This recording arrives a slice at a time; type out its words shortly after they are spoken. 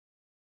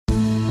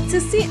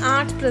SSC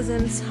Arts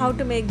presents how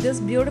to make this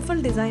beautiful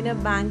designer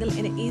bangle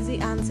in an easy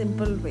and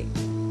simple way.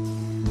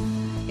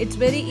 It's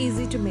very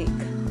easy to make.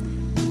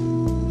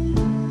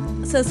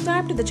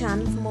 Subscribe to the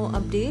channel for more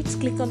updates.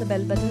 Click on the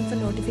bell button for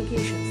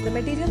notifications. The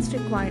materials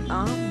required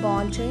are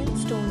ball chain,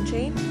 stone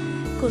chain,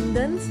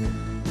 kundans,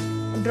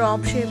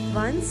 drop shaped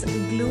ones,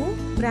 glue,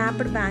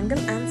 wrapped bangle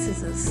and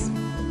scissors.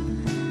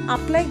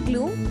 Apply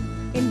glue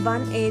in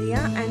one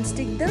area and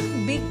stick the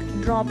big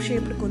drop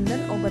shaped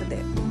kundan over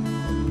there.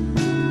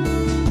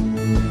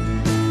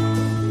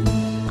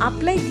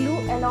 Apply glue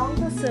along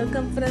the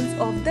circumference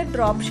of the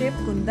drop shaped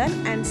kundan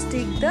and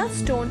stick the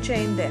stone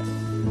chain there.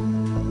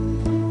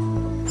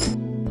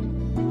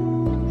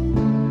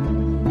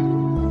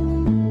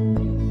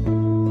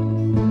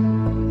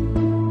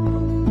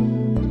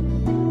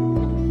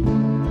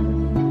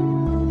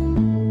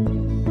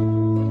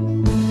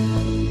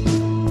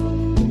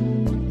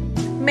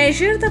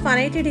 Measure the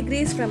 180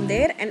 degrees from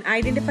there and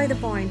identify the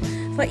point.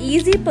 For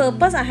easy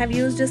purpose, I have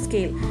used a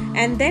scale,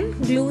 and then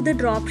glue the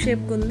drop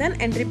shaped kundan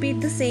and repeat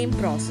the same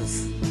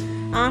process.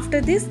 After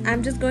this, I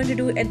am just going to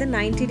do it at the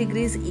 90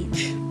 degrees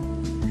each.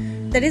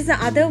 That is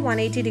the other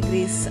 180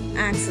 degrees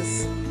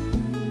axis.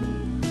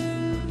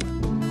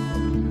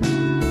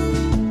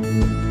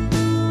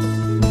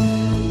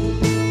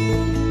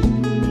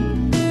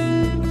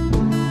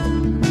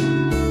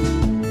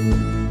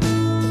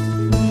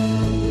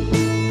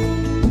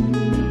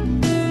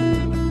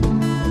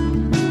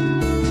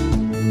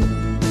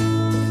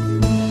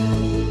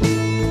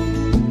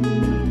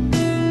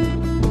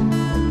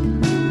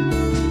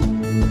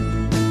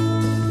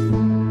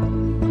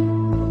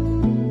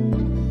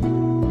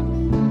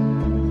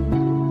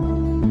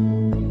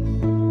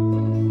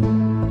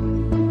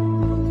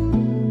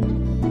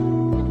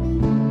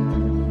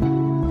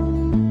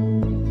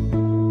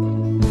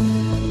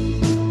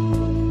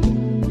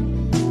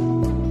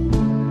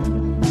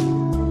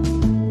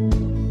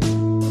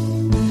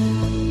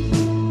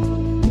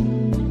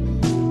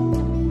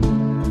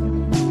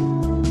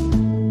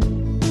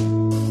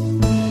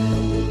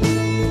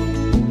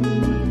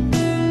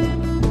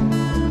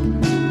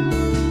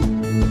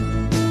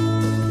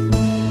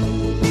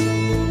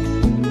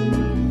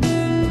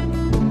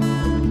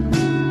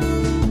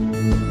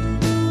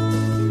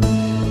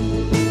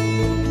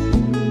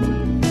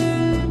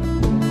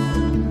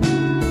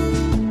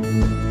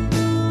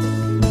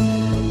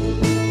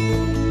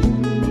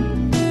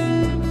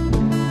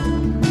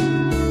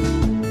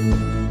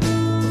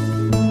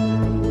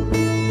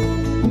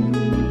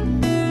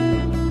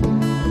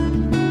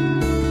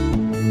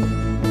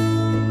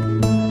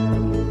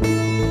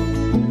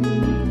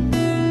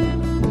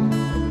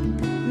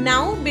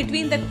 Now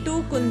between the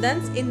two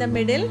kundans in the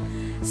middle,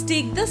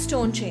 stick the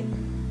stone chain.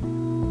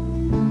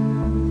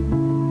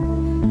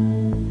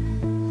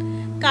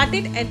 Cut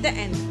it at the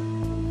end.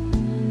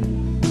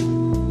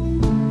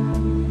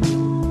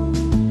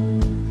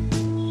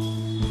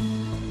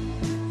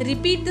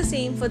 Repeat the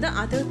same for the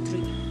other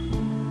three.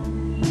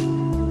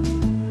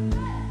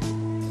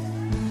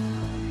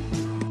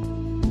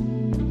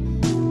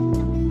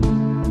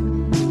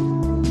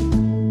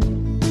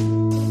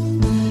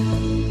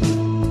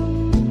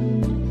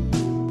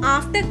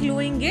 After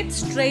gluing it,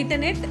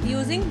 straighten it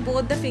using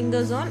both the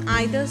fingers on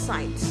either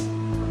sides.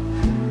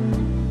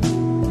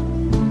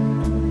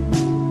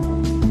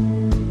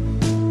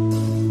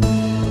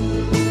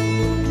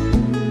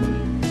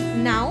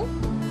 Now,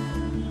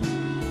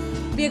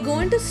 we are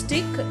going to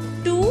stick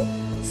two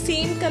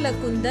same color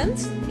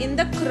kundans in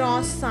the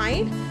cross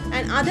side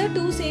and other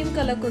two same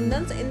color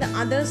kundans in the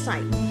other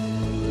side.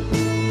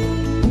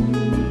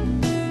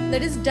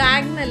 That is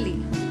diagonally,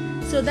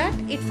 so that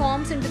it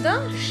forms into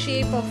the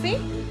shape of a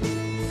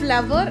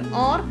flower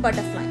or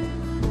butterfly.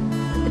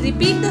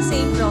 Repeat the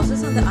same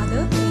process on the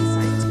other three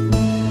sides.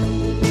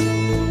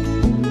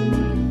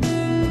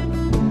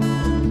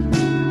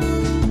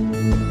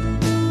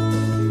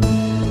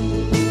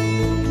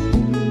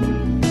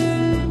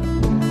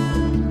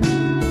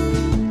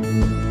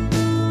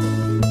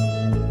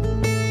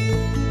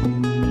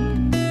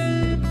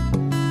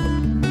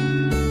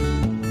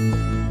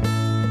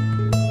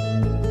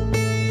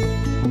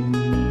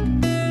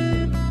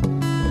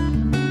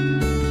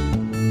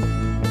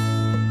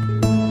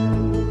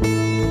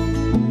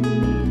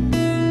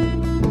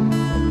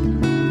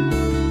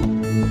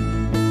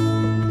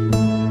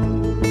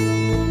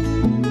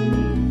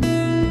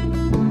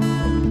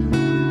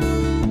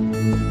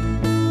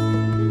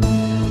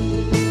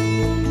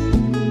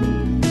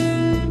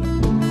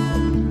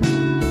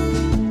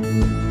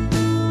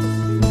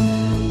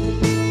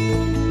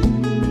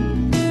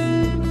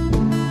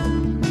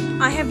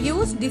 I have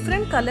used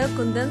different color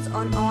kundans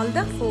on all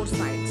the four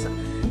sides.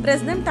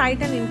 Press them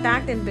tight and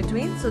intact in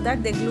between so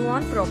that they glue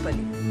on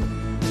properly.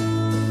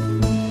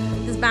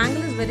 This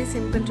bangle is very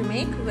simple to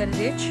make, very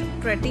rich,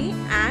 pretty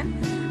and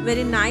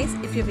very nice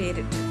if you wear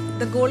it.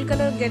 The gold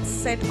color gets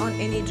set on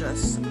any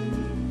dress.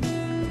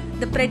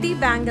 The pretty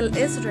bangle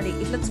is ready.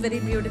 It looks very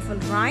beautiful,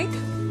 right?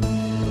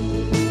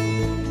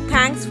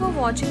 Thanks for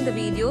watching the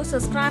video.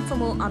 Subscribe for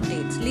more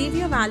updates. Leave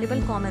your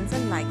valuable comments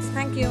and likes.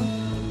 Thank you.